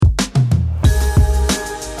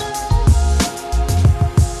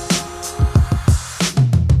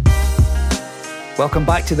Welcome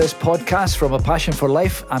back to this podcast from A Passion for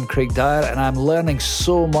Life. I'm Craig Dyer, and I'm learning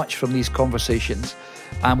so much from these conversations,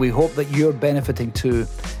 and we hope that you're benefiting too.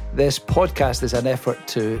 This podcast is an effort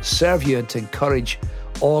to serve you and to encourage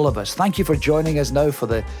all of us. Thank you for joining us now for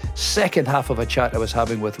the second half of a chat I was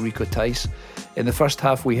having with Rico Tice. In the first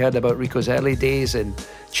half, we heard about Rico's early days in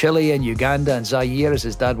Chile and Uganda and Zaire as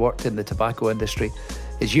his dad worked in the tobacco industry,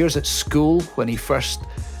 his years at school when he first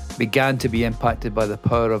began to be impacted by the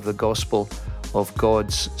power of the gospel of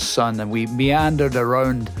God's Son. And we meandered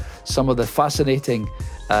around some of the fascinating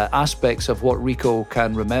aspects of what Rico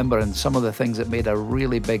can remember and some of the things that made a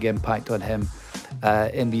really big impact on him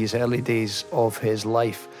in these early days of his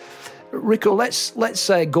life. Rico, let's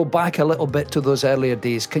go back a little bit to those earlier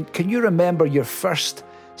days. Can you remember your first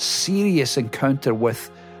serious encounter with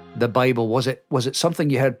the Bible? Was it something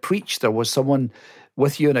you heard preached, or was someone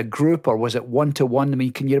with you in a group, or was it one-to-one? I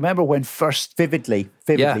mean, can you remember when first? Vividly,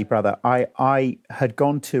 brother. I had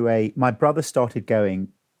gone to my brother started going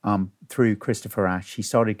through Christopher Ash. He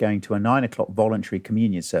started going to a 9:00 voluntary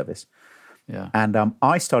communion service. Yeah. And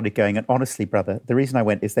I started going, and honestly, brother, the reason I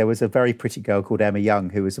went is there was a very pretty girl called Emma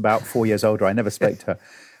Young who was about 4 years older. I never spoke to her,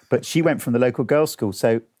 but she went from the local girls' school.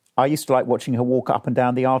 So I used to like watching her walk up and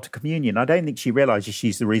down the aisle to communion. I don't think she realises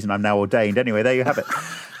she's the reason I'm now ordained. Anyway, there you have it.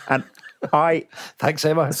 And Thanks,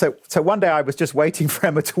 Emma. So one day I was just waiting for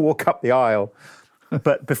Emma to walk up the aisle.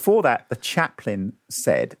 But before that, the chaplain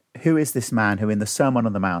said, "Who is this man who in the Sermon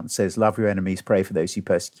on the Mount says, 'Love your enemies, pray for those who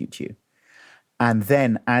persecute you'?" And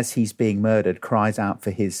then, as he's being murdered, cries out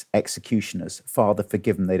for his executioners, "Father,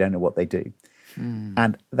 forgive them, they don't know what they do."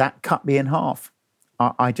 And that cut me in half.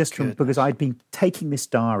 I just remember, because I'd been taking this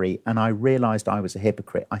diary and I realised I was a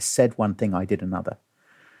hypocrite. I said one thing, I did another.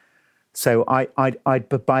 So I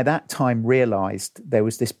but by that time realised there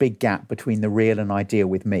was this big gap between the real and ideal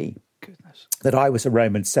with me. Goodness. That I was a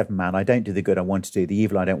Romans 7 man. I don't do the good I want to do, the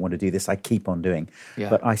evil I don't want to do, this I keep on doing. Yeah.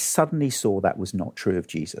 But I suddenly saw that was not true of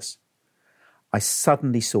Jesus. I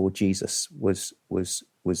suddenly saw Jesus was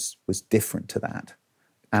different to that.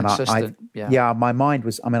 And consistent, my mind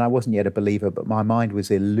was, I wasn't yet a believer, but my mind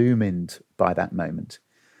was illumined by that moment.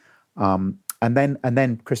 And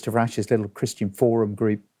then Christopher Ash's little Christian forum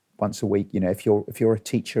group once a week, if you're a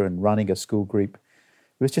teacher and running a school group,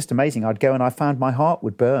 it was just amazing. I'd go and I found my heart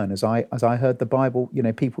would burn as I heard the Bible.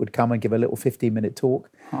 People would come and give a little 15-minute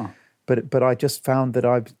talk. Huh. But I just found that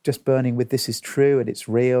I'm just burning with this is true and it's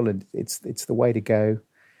real and it's the way to go.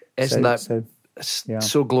 Isn't that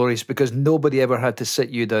so glorious? Because nobody ever had to sit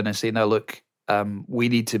you down and say, "Now look, we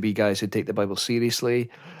need to be guys who take the Bible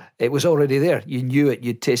seriously." It was already there. You knew it.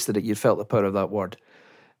 You'd tasted it. You felt the power of that word.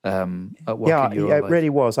 At work in your it life. really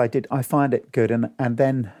was. I find it good. And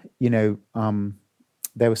then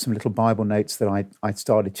there were some little Bible notes that I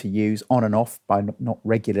started to use on and off, by not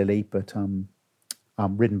regularly, but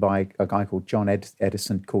written by a guy called John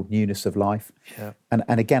Edison, called Newness of Life. Yeah.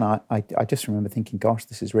 And again, I just remember thinking, gosh,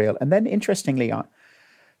 this is real. And then interestingly,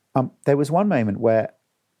 there was one moment where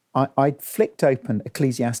I flicked open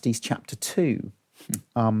Ecclesiastes chapter 2.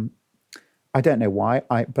 I don't know why,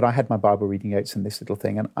 but I had my Bible reading notes in this little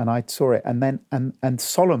thing, and I saw it. And then and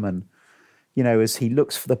Solomon, as he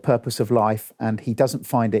looks for the purpose of life and he doesn't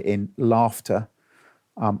find it in laughter.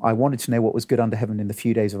 I wanted to know what was good under heaven in the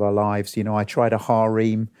few days of our lives. I tried a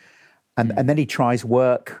harem, and then he tries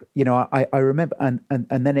work. I remember, and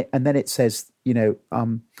then it says,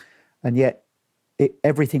 and yet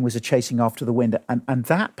everything was a chasing after the wind. And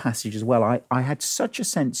that passage as well, I had such a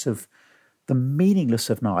sense of the meaningless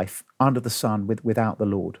of life under the sun without the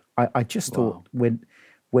Lord. I just thought, when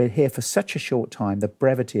we're here for such a short time, the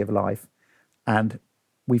brevity of life, and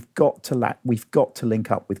we've got to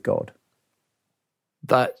link up with God.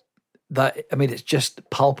 That it's just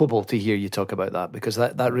palpable to hear you talk about that, because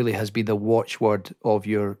that really has been the watchword of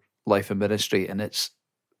your life and ministry, and it's,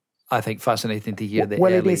 I think, fascinating to hear that.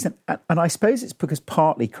 Well, it is, and I suppose it's because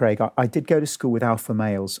partly, Craig, I did go to school with alpha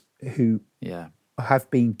males who have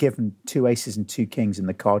been given 2 aces and 2 kings in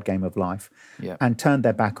the card game of life, and turned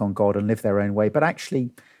their back on God and lived their own way, but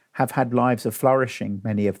actually have had lives of flourishing,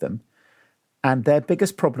 many of them. And their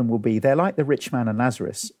biggest problem will be, they're like the rich man and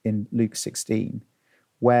Lazarus in Luke 16,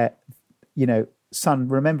 where, son,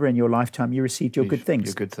 remember in your lifetime you received your good things.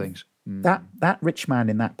 Your good things. That rich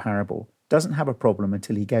man in that parable doesn't have a problem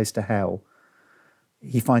until he goes to hell.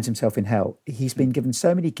 He finds himself in hell. He's been given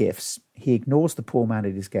so many gifts. He ignores the poor man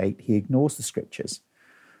at his gate. He ignores the scriptures.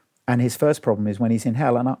 And his first problem is when he's in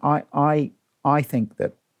hell. And I think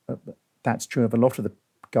that that's true of a lot of the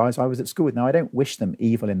guys I was at school with. Now, I don't wish them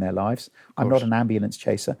evil in their lives. I'm not an ambulance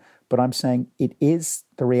chaser. But I'm saying it is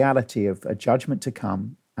the reality of a judgment to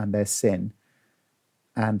come and their sin.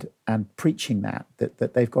 and preaching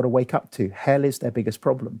that they've got to wake up to. Hell is their biggest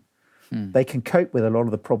problem. They can cope with a lot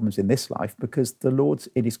of the problems in this life because the Lord's,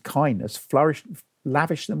 in his kindness,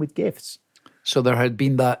 lavished them with gifts. So there had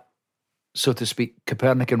been that, so to speak,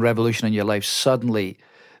 Copernican revolution in your life. Suddenly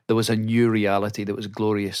there was a new reality that was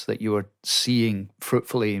glorious, that you were seeing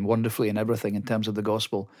fruitfully and wonderfully and everything in terms of the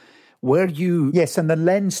gospel. Were you... Yes, and the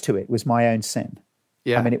lens to it was my own sin.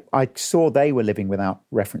 Yeah. I mean, I saw they were living without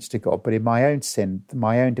reference to God, but in my own sin,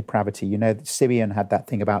 my own depravity, you know, Simeon had that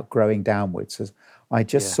thing about growing downwards. As I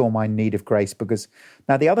just saw my need of grace because...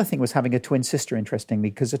 Now, the other thing was having a twin sister, interestingly,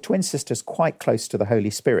 because a twin sister's quite close to the Holy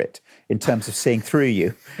Spirit in terms of seeing through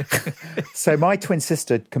you. So my twin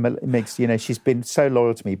sister, Migs, you know, she's been so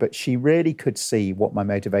loyal to me, but she really could see what my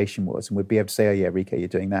motivation was and would be able to say, oh, yeah, Rico, you're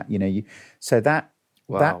doing that. You know, so that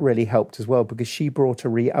really helped as well because she brought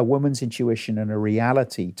a woman's intuition and a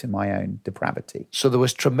reality to my own depravity. So there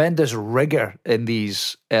was tremendous rigor in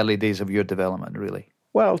these early days of your development, really.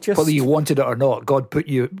 Well, just whether you wanted it or not, God put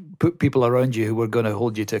people around you who were going to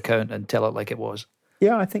hold you to account and tell it like it was.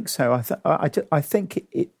 Yeah, I think so. I think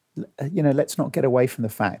it. You know, let's not get away from the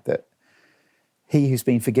fact that he who's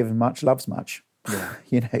been forgiven much loves much. Yeah,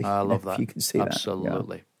 you know, I love that. You can see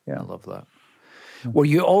absolutely. That. Yeah. I love that. Were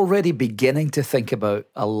you already beginning to think about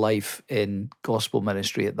a life in gospel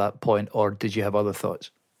ministry at that point, or did you have other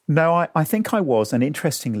thoughts? No, I think I was, and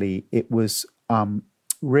interestingly, it was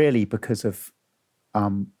really because of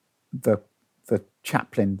the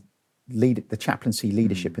chaplaincy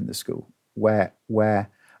leadership in the school, where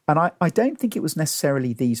and I don't think it was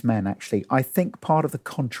necessarily these men. Actually, I think part of the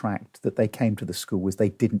contract that they came to the school was they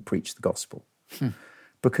didn't preach the gospel,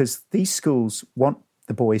 because these schools want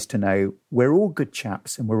the boys to know we're all good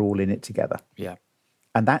chaps and we're all in it together. Yeah.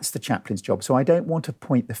 And that's the chaplain's job. So I don't want to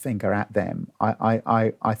point the finger at them.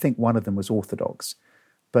 I think one of them was orthodox,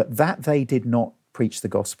 but that they did not preach the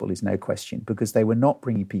gospel is no question, because they were not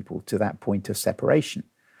bringing people to that point of separation.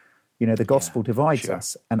 You know, the gospel divides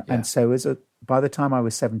us. And so by the time I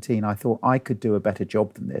was 17, I thought I could do a better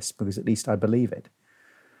job than this because at least I believe it.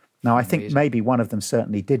 Now, I think maybe one of them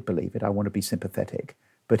certainly did believe it. I want to be sympathetic.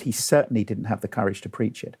 But he certainly didn't have the courage to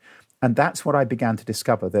preach it. And that's what I began to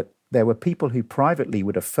discover, that there were people who privately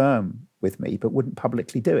would affirm with me but wouldn't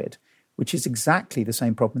publicly do it, which is exactly the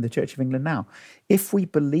same problem in the Church of England now. If we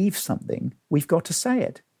believe something, we've got to say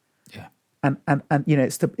it. Yeah. And you know,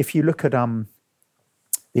 if you look at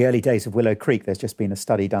the early days of Willow Creek, there's just been a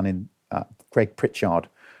study done in Greg Pritchard,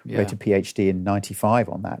 wrote a PhD in 95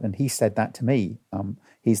 on that, and he said that to me.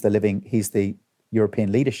 He's the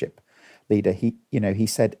European leadership leader. He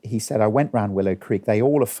said, I went round Willow Creek. They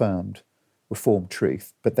all affirmed Reformed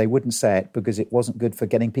truth, but they wouldn't say it because it wasn't good for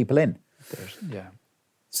getting people in.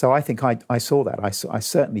 So I think I saw that. I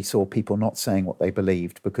certainly saw people not saying what they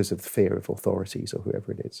believed because of the fear of authorities or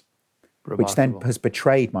whoever it is. Remarkable. Which then has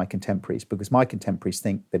betrayed my contemporaries, because my contemporaries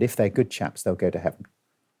think that if they're good chaps, they'll go to heaven.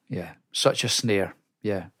 Yeah, such a snare.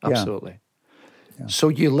 Yeah, absolutely. Yeah. So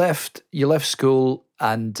you left school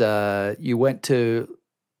and you went to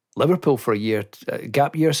Liverpool for a year,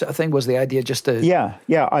 gap year sort of thing. Was the idea just to... Yeah.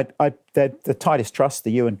 The Titus Trust,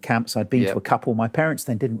 the Ewan camps, I'd been to a couple. My parents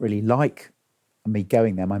then didn't really like me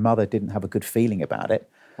going there. My mother didn't have a good feeling about it.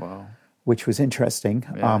 Wow. Which was interesting.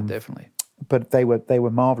 Yeah, definitely. But they were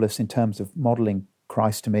marvellous in terms of modelling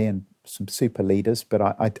Christ to me, and some super leaders. But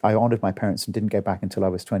I honoured my parents and didn't go back until I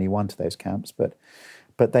was 21 to those camps. But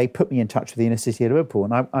they put me in touch with the inner city of Liverpool.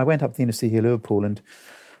 And I went up to the inner city of Liverpool, and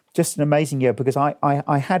just an amazing year, because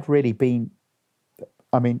I had really been...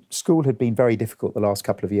 I mean, school had been very difficult the last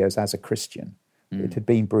couple of years as a Christian. It had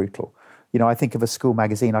been brutal. You know, I think of a school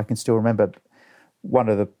magazine, I can still remember one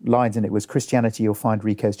of the lines in it was, "Christianity, you'll find,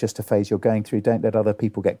 Rico, is just a phase you're going through. Don't let other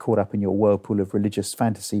people get caught up in your whirlpool of religious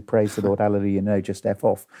fantasy. Praise the Lord, hallelujah, no, just F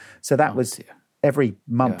off." So that was every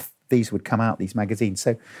month these would come out, these magazines.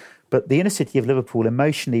 So, but the inner city of Liverpool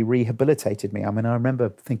emotionally rehabilitated me. I mean, I remember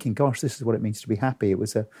thinking, gosh, this is what it means to be happy. It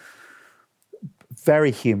was a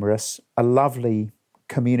very humorous, a lovely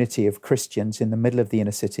community of Christians in the middle of the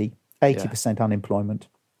inner city, 80% unemployment,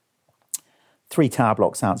 3 tower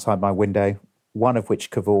blocks outside my window, one of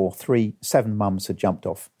which Cavour, 7 mums had jumped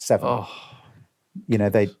off. 7. Oh. You know,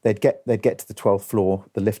 they'd get to the 12th floor,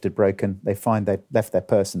 the lift had broken, they find they'd left their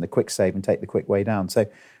purse in the quick save and take the quick way down. So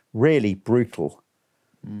really brutal.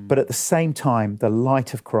 But at the same time, the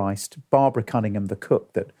light of Christ, Barbara Cunningham, the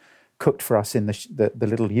cook that cooked for us in the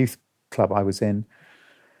little youth club I was in.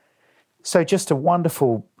 So just a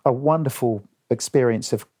wonderful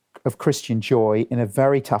experience of Christian joy in a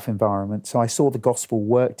very tough environment. So I saw the gospel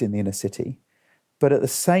worked in the inner city. But at the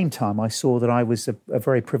same time, I saw that I was a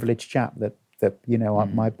very privileged chap, that that,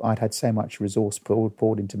 I'd had so much resource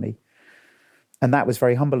poured into me. And that was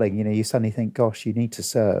very humbling. You suddenly think, gosh, you need to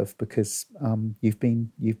serve because you've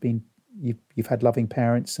had loving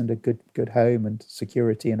parents and a good home and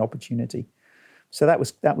security and opportunity. So that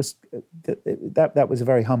was a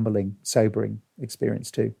very humbling, sobering experience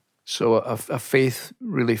too. So a faith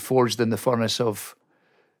really forged in the furnace of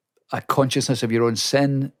a consciousness of your own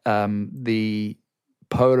sin, the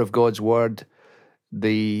power of God's word,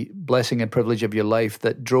 the blessing and privilege of your life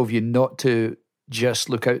that drove you not to just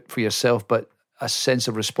look out for yourself, but a sense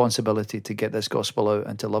of responsibility to get this gospel out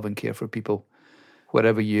and to love and care for people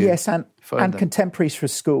wherever you and them. Contemporaries for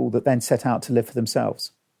school that then set out to live for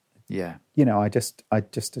themselves. Yeah. I just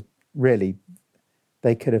really,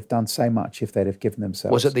 they could have done so much if they'd have given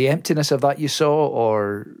themselves. Was it the emptiness of that you saw,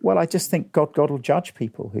 or? Well, I just think God will judge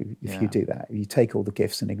people if you do that. If you take all the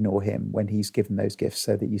gifts and ignore him when he's given those gifts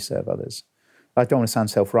so that you serve others. I don't want to sound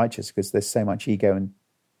self-righteous because there's so much ego and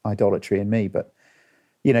idolatry in me, but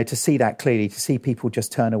to see that clearly, to see people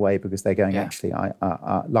just turn away because they're going, actually,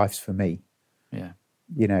 life's for me. Yeah.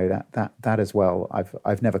 That as well.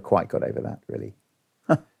 I've never quite got over that, really.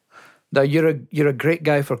 Now, you're a great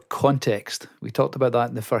guy for context. We talked about that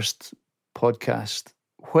in the first podcast.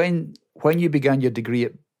 When you began your degree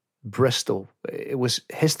at Bristol, it was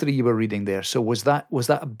history you were reading there. So was that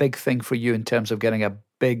a big thing for you in terms of getting a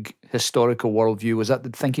big historical worldview? Was that the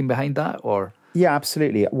thinking behind that, or? Yeah,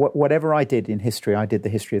 absolutely. Whatever I did in history, I did the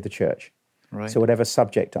history of the church. Right. So whatever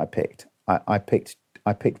subject I picked, I picked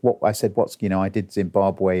what I said. I did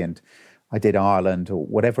Zimbabwe and I did Ireland, or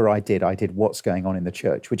whatever I did what's going on in the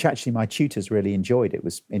church, which actually my tutors really enjoyed. It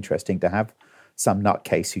was interesting to have some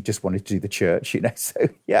nutcase who just wanted to do the church, So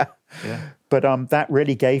yeah. But that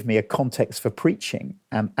really gave me a context for preaching,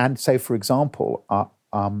 and so for example,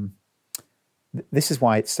 this is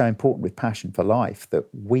why it's so important with Passion for Life that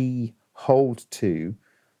we hold to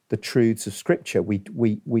the truths of Scripture. We're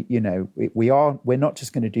not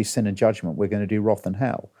just going to do sin and judgment. We're going to do wrath and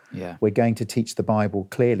hell. Yeah. We're going to teach the Bible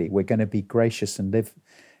clearly. We're going to be gracious and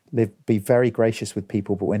be very gracious with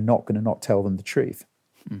people, but we're not going to not tell them the truth.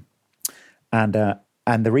 And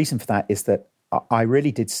the reason for that is that I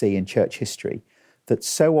really did see in church history that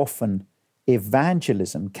so often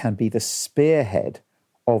evangelism can be the spearhead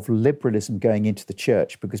of liberalism going into the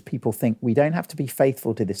church, because people think we don't have to be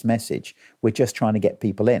faithful to this message. We're just trying to get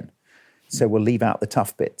people in. So we'll leave out the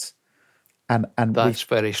tough bits. And that's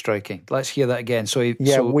very striking. Let's hear that again.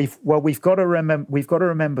 We've got to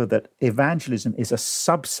remember that evangelism is a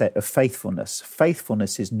subset of faithfulness.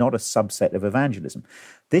 Faithfulness is not a subset of evangelism.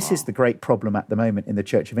 This is the great problem at the moment in the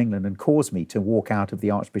Church of England, and caused me to walk out of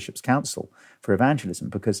the Archbishop's Council for evangelism,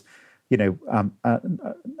 because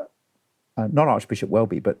not Archbishop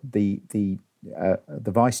Welby, but the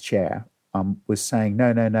vice chair was saying,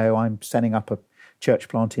 no, I'm setting up a church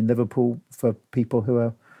plant in Liverpool for people who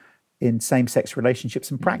are in same-sex relationships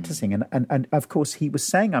and practicing. And of course, he was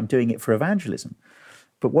saying, I'm doing it for evangelism.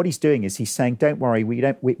 But what he's doing is he's saying, don't worry,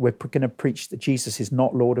 we're going to preach that Jesus is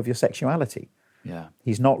not Lord of your sexuality. Yeah,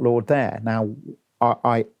 he's not Lord there. Now,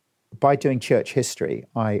 I by doing church history,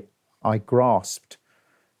 I grasped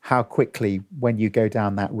how quickly, when you go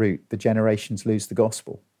down that route, the generations lose the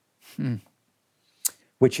gospel.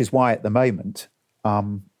 Which is why at the moment,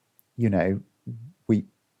 we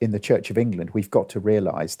in the Church of England, we've got to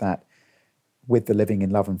realise that with the Living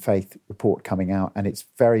in Love and Faith report coming out, and it's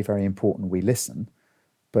very, very important we listen,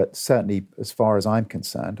 but certainly as far as I'm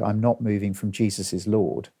concerned, I'm not moving from Jesus is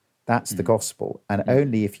Lord. That's the gospel. And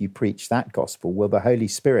only if you preach that gospel will the Holy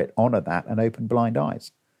Spirit honour that and open blind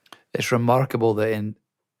eyes. It's remarkable that in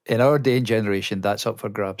our day and generation, that's up for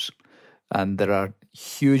grabs. And there are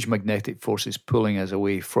huge magnetic forces pulling us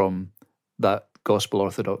away from that gospel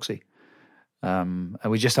orthodoxy. And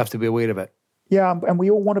we just have to be aware of it. Yeah, and we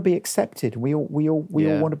all want to be accepted. We all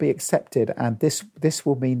want to be accepted, and this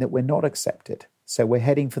will mean that we're not accepted. So we're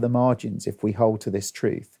heading for the margins if we hold to this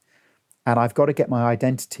truth. And I've got to get my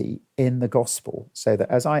identity in the gospel, so that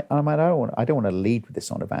I don't want to lead with this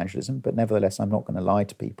on evangelism, but nevertheless, I'm not going to lie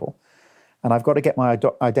to people. And I've got to get my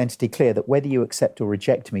identity clear that whether you accept or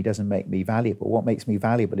reject me doesn't make me valuable. What makes me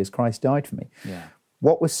valuable is Christ died for me. Yeah.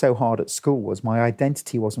 What was so hard at school was my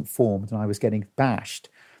identity wasn't formed and I was getting bashed.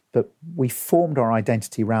 But we formed our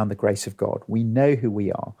identity around the grace of God. We know who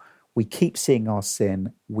we are. We keep seeing our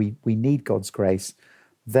sin. We need God's grace.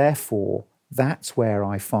 Therefore, that's where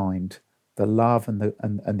I find the love and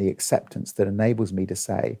the acceptance that enables me to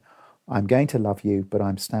say, I'm going to love you, but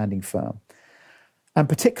I'm standing firm. And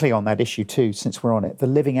particularly on that issue too, since we're on it, the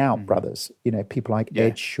living out brothers, people like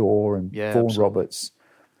Ed Shaw and Vaughan absolutely. Roberts,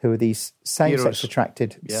 who are these same-sex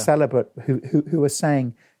attracted celibate who are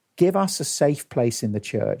saying, Give us a safe place in the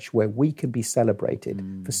church where we can be celebrated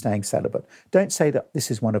for staying celibate. Don't say that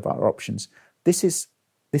this is one of our options. This is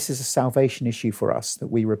a salvation issue for us, that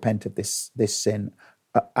we repent of this sin,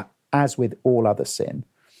 as with all other sin.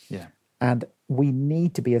 Yeah. And we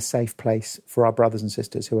need to be a safe place for our brothers and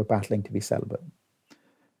sisters who are battling to be celibate.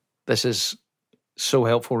 This is so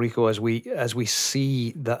helpful, Rico, as we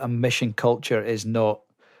see that a mission culture is not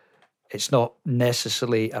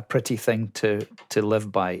necessarily a pretty thing to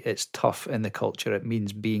live by. It's tough in the culture. It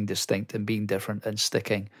means being distinct and being different and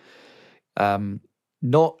sticking,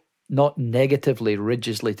 not negatively,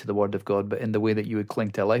 rigidly to the Word of God, but in the way that you would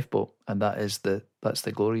cling to a lifeboat. And that's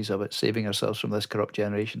the glories of it. Saving ourselves from this corrupt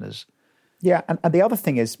generation is. Yeah, and the other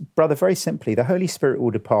thing is, brother, very simply, the Holy Spirit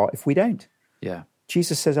will depart if we don't. Yeah.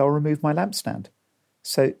 Jesus says, I'll remove my lampstand.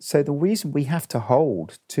 So the reason we have to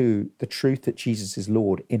hold to the truth that Jesus is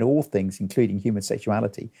Lord in all things, including human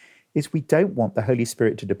sexuality, is we don't want the Holy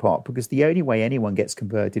Spirit to depart, because the only way anyone gets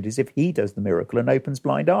converted is if he does the miracle and opens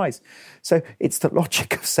blind eyes. So it's the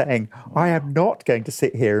logic of saying, I am not going to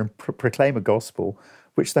sit here and proclaim a gospel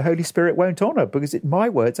which the Holy Spirit won't honour, because my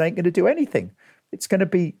words ain't going to do anything. It's going to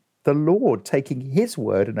be the Lord taking his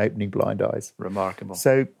word and opening blind eyes. Remarkable.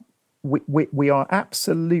 So we are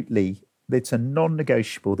absolutely... It's a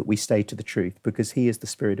non-negotiable that we stay to the truth, because he is the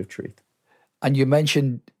Spirit of truth. And you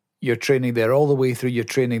mentioned your training there, all the way through your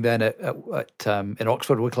training then in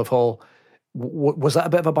Oxford, Wycliffe Hall. Was that a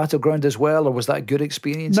bit of a battleground as well, or was that a good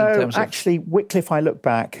experience? No, actually, Wycliffe, I look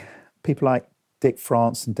back, people like Dick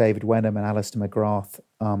France and David Wenham and Alistair McGrath,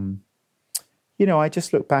 I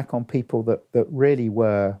just look back on people that really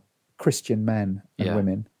were Christian men and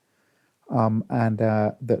women. And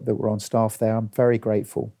that were on staff there. I'm very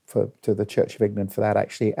grateful to the Church of England for that,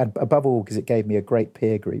 actually, and above all because it gave me a great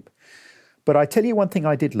peer group. But I tell you one thing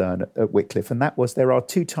I did learn at Wycliffe, and that was there are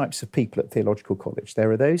two types of people at theological college. There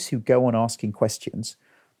are those who go on asking questions,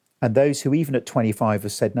 and those who even at 25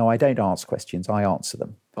 have said, no, I don't ask questions, I answer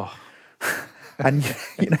them. Oh. And,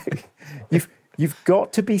 you've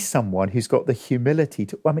got to be someone who's got the humility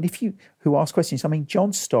to, who ask questions.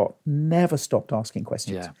 John Stott never stopped asking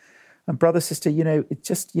questions. Yeah. And brother, sister, it's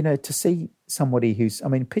just, to see somebody who's,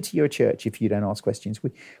 pity your church if you don't ask questions.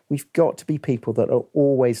 We've got to be people that are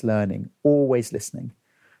always learning, always listening,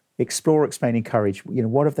 explore, explain, encourage.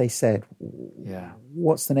 What have they said? Yeah.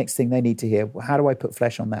 What's the next thing they need to hear? How do I put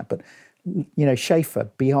flesh on that? But, Schaefer,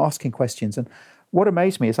 be asking questions. And what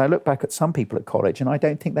amazed me is I look back at some people at college and I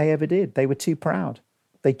don't think they ever did. They were too proud.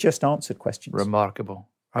 They just answered questions. Remarkable.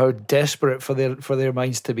 How desperate for their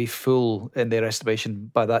minds to be full in their estimation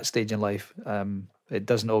by that stage in life. It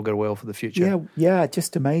doesn't augur well for the future. Yeah,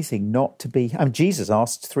 just amazing not to be... Jesus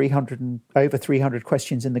asked over 300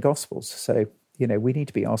 questions in the Gospels. So, we need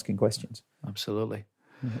to be asking questions. Absolutely.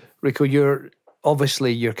 Mm-hmm. Rico,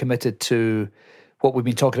 you're committed to what we've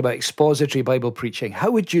been talking about, expository Bible preaching. How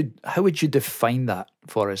would you define that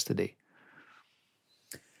for us today?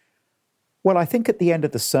 Well, I think at the end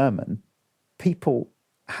of the sermon, people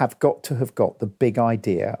have got to have got the big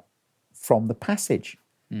idea from the passage.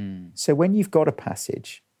 So when you've got a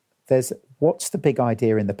passage, there's what's the big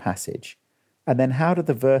idea in the passage? And then how do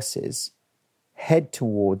the verses head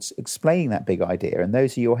towards explaining that big idea? And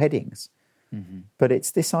those are your headings. Mm-hmm. But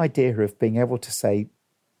it's this idea of being able to say,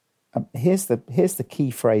 here's the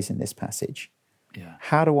key phrase in this passage. Yeah.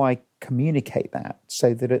 How do I communicate that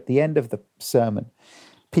so that at the end of the sermon,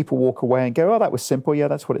 people walk away and go, oh, that was simple. Yeah,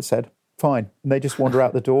 that's what it said. Fine. And they just wander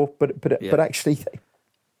out the door. But actually,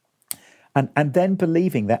 and then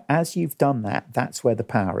believing that as you've done that, that's where the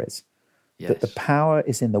power is. Yes. That the power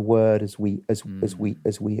is in the word as we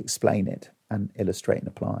explain it and illustrate and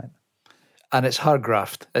apply it. And it's hard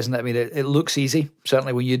graft, isn't it? It looks easy.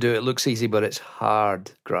 Certainly when you do it, it looks easy, but it's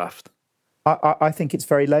hard graft. I think it's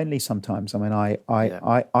very lonely sometimes. I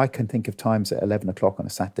can think of times at 11 o'clock on a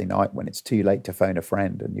Saturday night when it's too late to phone a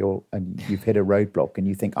friend and you've hit a roadblock and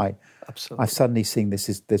you think, I've suddenly seen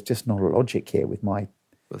there's just not a logic here with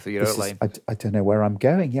your outline. I don't know where I'm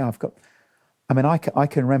going. Yeah, I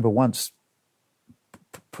can remember once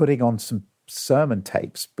putting on some sermon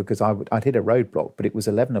tapes because I'd hit a roadblock, but it was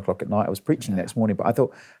 11 o'clock at night. I was preaching the next morning, but I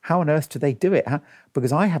thought, how on earth do they do it?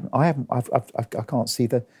 Because I can't see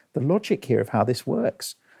the logic here of how this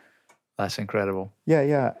works. That's incredible.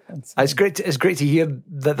 Yeah. It's great to hear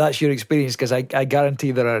that that's your experience, because I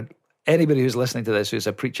guarantee there are anybody who's listening to this who's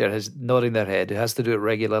a preacher is nodding their head, who has to do it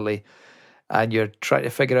regularly. And you're trying to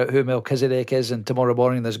figure out who Melchizedek is, and tomorrow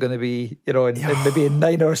morning there's going to be, maybe in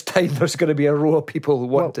 9 hours' time, there's going to be a row of people who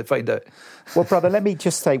want to find out. Well, brother, let me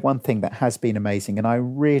just say one thing that has been amazing, and I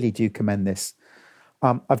really do commend this.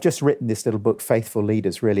 I've just written this little book, Faithful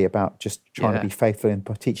Leaders, really about just trying to be faithful in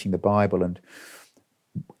teaching the Bible and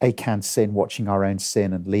can sin, watching our own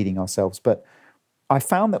sin and leading ourselves. But I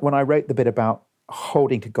found that when I wrote the bit about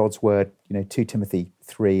holding to God's word, 2 Timothy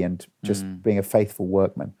 3 and just being a faithful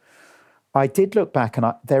workman, I did look back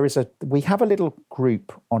and we have a little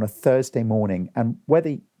group on a Thursday morning, and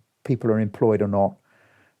whether people are employed or not,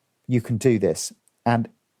 you can do this. And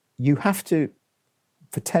you have to,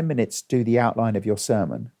 for 10 minutes, do the outline of your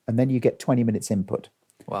sermon, and then you get 20 minutes input.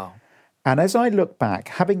 Wow. And as I look back,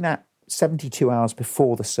 having that 72 hours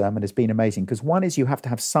before the sermon has been amazing, because one is you have to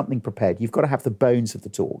have something prepared. You've got to have the bones of the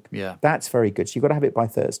talk. Yeah. That's very good. So you've got to have it by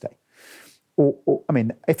Thursday. Or I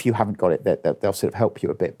mean, if you haven't got it, they'll sort of help you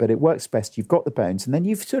a bit, but it works best. You've got the bones. And then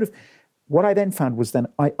you've sort of, what I then found was then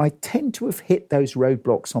I tend to have hit those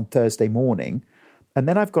roadblocks on Thursday morning, and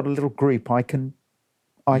then I've got a little group I can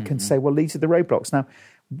say, well, these are the roadblocks. Now,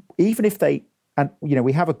 even if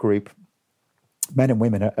we have a group, men and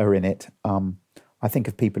women are in it. I think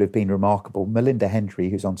of people who've been remarkable. Melinda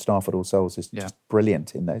Hendry, who's on staff at All Souls, is just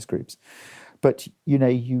brilliant in those groups. But,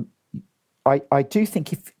 I do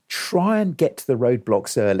think if try and get to the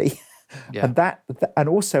roadblocks early, and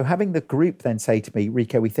also having the group then say to me,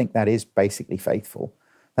 Rico, we think that is basically faithful.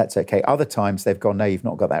 That's okay. Other times they've gone, no, you've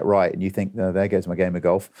not got that right, and you think, no, there goes my game of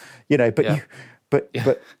golf,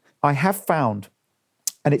 But I have found,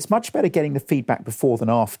 and it's much better getting the feedback before than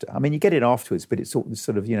after. I mean, you get it afterwards, but it's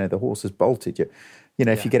sort of the horse has bolted.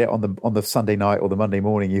 If you get it on the Sunday night or the Monday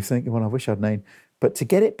morning, you think, well, I wish I'd known. But to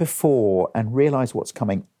get it before and realise what's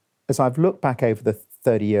coming, as I've looked back over the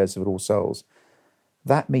 30 years of All Souls,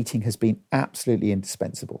 that meeting has been absolutely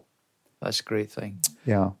indispensable. That's a great thing.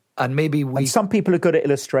 Yeah. And and some people are good at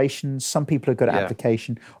illustrations, some people are good at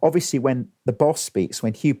application. Obviously, when the boss speaks,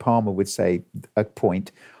 when Hugh Palmer would say a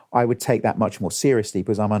point, I would take that much more seriously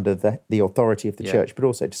because I'm under the authority of the church, but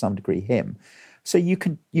also to some degree him. So you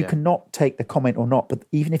can not take the comment or not, but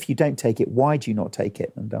even if you don't take it, why do you not take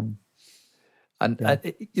it? And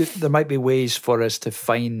there might be ways for us to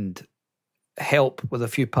find help with a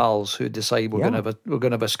few pals who decide we're going to have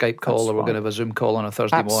a Skype call or we're going to have a Zoom call on a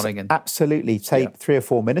Thursday morning. And absolutely, take 3 or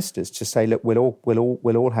 4 ministers to say, look, we'll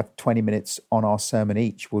all have 20 minutes on our sermon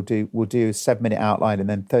each. We'll do a 7-minute outline and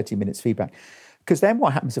then 30 minutes feedback. Because then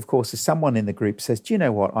what happens, of course, is someone in the group says, do you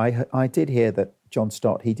know what? I did hear that John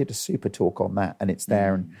Stott, he did a super talk on that, and it's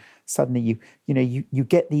there, and suddenly you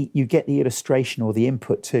get the illustration or the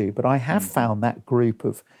input too. But I have found that group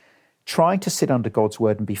of trying to sit under God's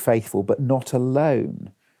word and be faithful, but not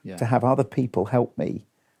alone, to have other people help me,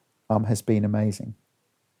 has been amazing.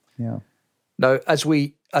 Yeah. Now, as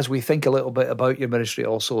we think a little bit about your ministry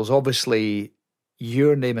also, is obviously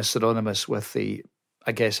your name is synonymous with the,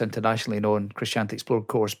 I guess, internationally known Christianity Explored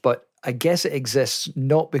course, but I guess it exists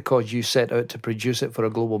not because you set out to produce it for a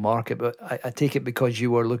global market, but I take it because you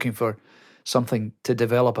were looking for something to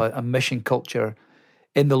develop a mission culture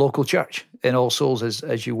in the local church in All Souls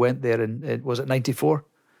as you went there in was it 94?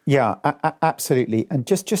 Yeah, absolutely. And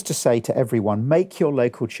just to say to everyone, make your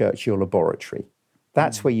local church your laboratory.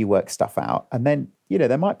 That's where you work stuff out. And then,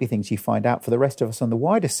 there might be things you find out for the rest of us on the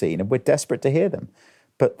wider scene, and we're desperate to hear them.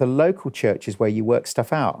 But the local church is where you work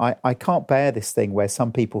stuff out. I can't bear this thing where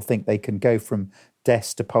some people think they can go from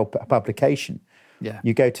desk to publication. Yeah.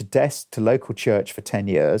 You go to desk to local church for 10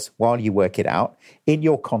 years while you work it out in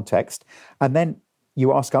your context. And then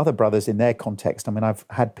you ask other brothers in their context. I mean, I've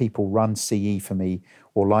had people run CE for me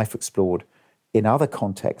or Life Explored in other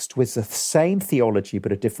contexts with the same theology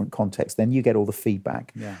but a different context. Then you get all the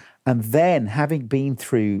feedback. Yeah. And then having been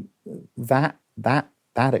through that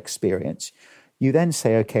experience, you then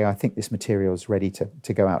say, okay, I think this material is ready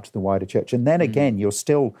to go out to the wider church. And then again, you're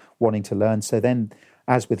still wanting to learn. So then,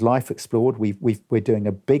 as with Life Explored, we're doing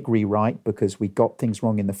a big rewrite because we got things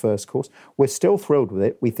wrong in the first course. We're still thrilled with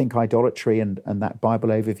it. We think idolatry and that Bible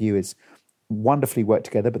overview is wonderfully worked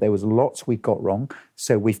together, but there was lots we got wrong.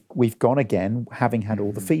 So we've gone again, having had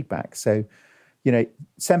all the feedback. So,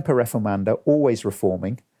 Semper Reformanda, always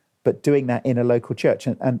reforming, but doing that in a local church.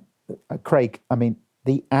 And Craig, I mean,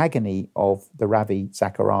 the agony of the Ravi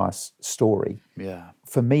Zacharias story,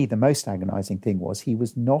 for me, the most agonizing thing was he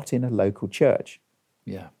was not in a local church.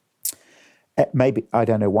 Yeah. Maybe, I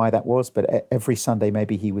don't know why that was, but every Sunday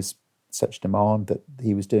maybe he was such demand that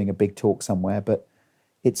he was doing a big talk somewhere. But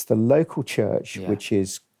it's the local church which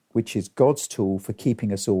is God's tool for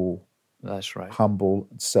keeping us all humble,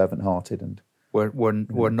 servant-hearted, and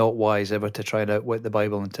we're not wise ever to try and outwit the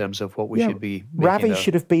Bible in terms of what we should be making. Ravi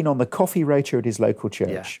should have been on the coffee rota at his local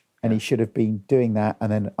church, and he should have been doing that,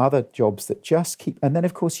 and then other jobs that just keep. And then,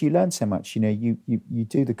 of course, you learn so much. You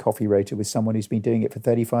do the coffee rota with someone who's been doing it for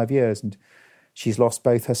 35 years, and she's lost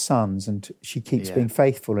both her sons and she keeps being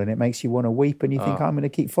faithful, and it makes you want to weep, and you think, I'm going to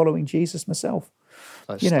keep following Jesus myself.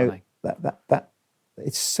 That's stunning. That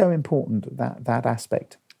it's so important, that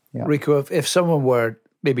aspect. Yeah. Rico, if someone were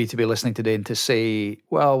maybe to be listening today and to say,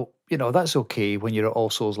 well, that's okay when you're at All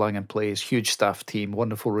Souls Langham Place, huge staff team,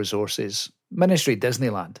 wonderful resources, ministry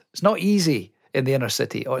Disneyland. It's not easy in the inner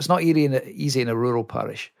city, or it's not easy in a rural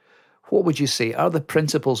parish. What would you say? Are the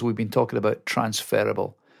principles we've been talking about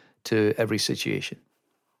transferable to every situation?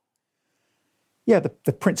 Yeah,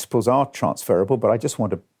 the principles are transferable, but I just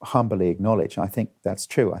want to humbly acknowledge, I think that's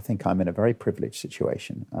true. I think I'm in a very privileged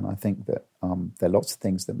situation, and I think that there are lots of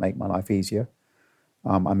things that make my life easier.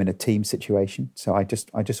 I'm in a team situation, so I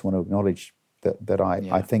just want to acknowledge that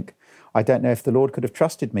I think, I don't know if the Lord could have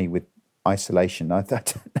trusted me with isolation. I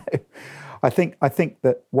don't know. I think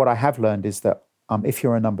that what I have learned is that if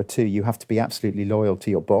you're a number two, you have to be absolutely loyal to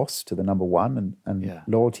your boss, to the number one, and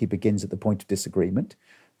loyalty begins at the point of disagreement.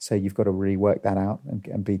 So you've got to really work that out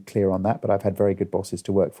and be clear on that. But I've had very good bosses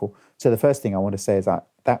to work for. So the first thing I want to say is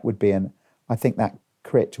that would be I think that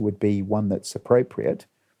crit would be one that's appropriate.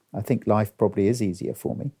 I think life probably is easier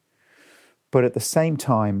for me. But at the same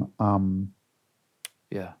time,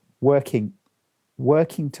 working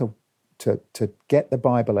to get the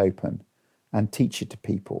Bible open and teach it to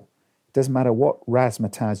people. It doesn't matter what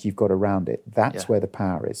razzmatazz you've got around it. That's where the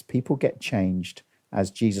power is. People get changed as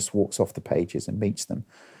Jesus walks off the pages and meets them.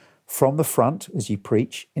 From the front, as you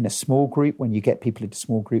preach, in a small group, when you get people into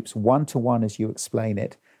small groups, one-to-one as you explain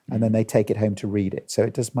it, and then they take it home to read it. So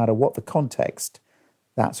it doesn't matter what the context,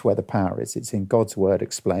 that's where the power is. It's in God's word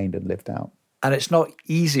explained and lived out. And it's not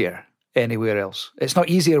easier anywhere else. It's not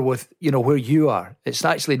easier with, where you are. It's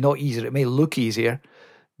actually not easier. It may look easier,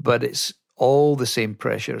 but it's all the same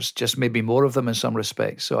pressures, just maybe more of them in some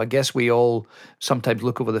respects. So I guess we all sometimes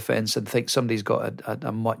look over the fence and think somebody's got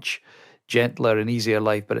a much gentler and easier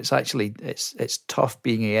life, but it's actually, it's tough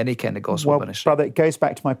being in any kind of gospel ministry. Brother, it goes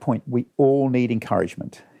back to my point. We all need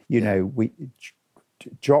encouragement. We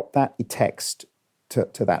drop that text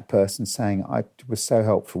to that person saying, I was so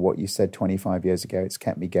helpful what you said 25 years ago, it's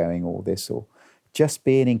kept me going, or this, or just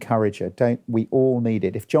be an encourager. We all need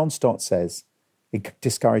it. If John Stott says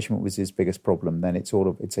discouragement was his biggest problem, then it's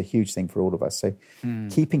a huge thing for all of us. So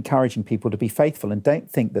keep encouraging people to be faithful, and don't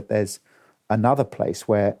think that there's another place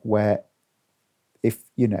where if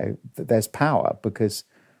that there's power, because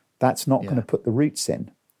that's not going to put the roots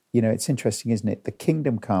in. It's interesting, isn't it? The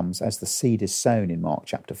kingdom comes as the seed is sown in Mark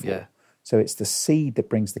chapter 4. Yeah. So it's the seed that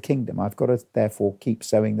brings the kingdom. I've got to therefore keep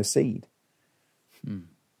sowing the seed.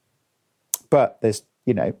 But there's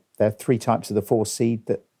there are three types of the four seed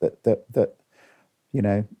that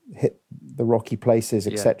hit the rocky places,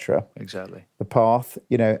 etc. Exactly. The path,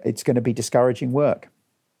 it's going to be discouraging work.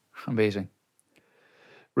 Amazing.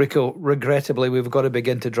 Rico, regrettably, we've got to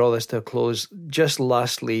begin to draw this to a close. Just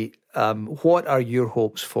lastly, what are your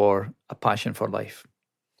hopes for A Passion for Life?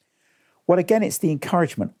 Well, again, it's the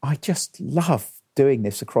encouragement. I just love doing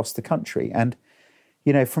this across the country. And,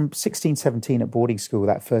 from 16, 17 at boarding school,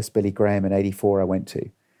 that first Billy Graham in 84 I went to,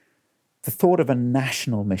 the thought of a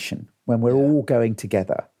national mission when we're all going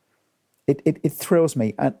together, it thrills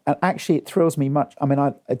me. And actually, it thrills me much. I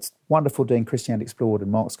mean, it's wonderful doing Christianity Explored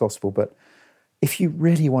and Mark's Gospel, but if you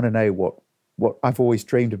really want to know what I've always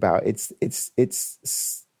dreamed about,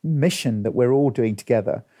 it's mission that we're all doing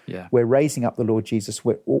together. Yeah. We're raising up the Lord Jesus.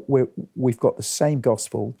 We've got the same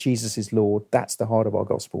gospel. Jesus is Lord. That's the heart of our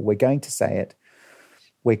gospel. We're going to say it.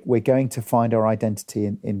 We're going to find our identity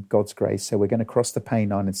in God's grace. So we're going to cross the pain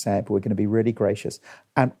line and say it, but we're going to be really gracious.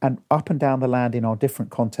 And up and down the land in our different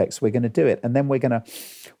contexts, we're going to do it. And then we're going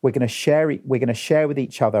to share with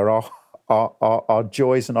each other our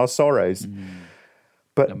joys and our sorrows.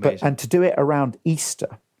 But to do it around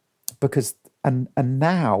Easter, because and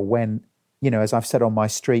now when as I've said on my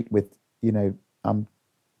street with the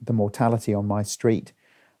mortality on my street,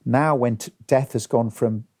 now when death has gone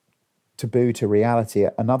from taboo to reality,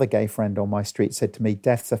 another gay friend on my street said to me,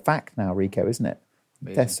 "Death's a fact now, Rico, isn't it?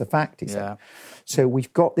 Amazing. Death's a fact," he said. So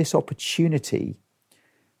we've got this opportunity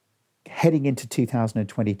heading into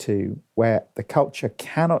 2022 where the culture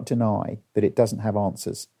cannot deny that it doesn't have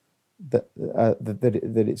answers. That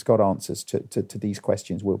it's got answers to these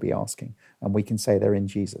questions we'll be asking, and we can say they're in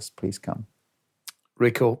Jesus. Please come.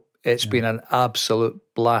 Rico, it's been an absolute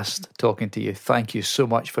blast talking to you. Thank you so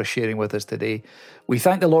much for sharing with us today. We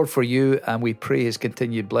thank the Lord for you, and we pray his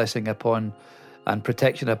continued blessing upon and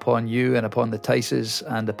protection upon you and upon the Tices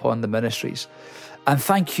and upon the ministries. And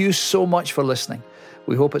thank you so much for listening.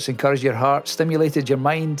 We hope it's encouraged your heart, stimulated your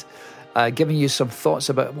mind, giving you some thoughts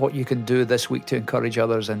about what you can do this week to encourage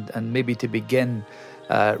others and maybe to begin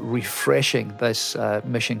refreshing this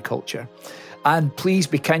mission culture. And please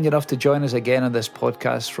be kind enough to join us again on this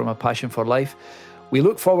podcast from A Passion for Life. We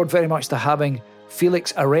look forward very much to having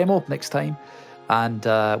Felix Aremo next time, and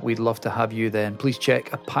we'd love to have you then. Please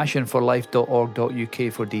check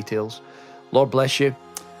apassionforlife.org.uk for details. Lord bless you.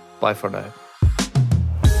 Bye for now.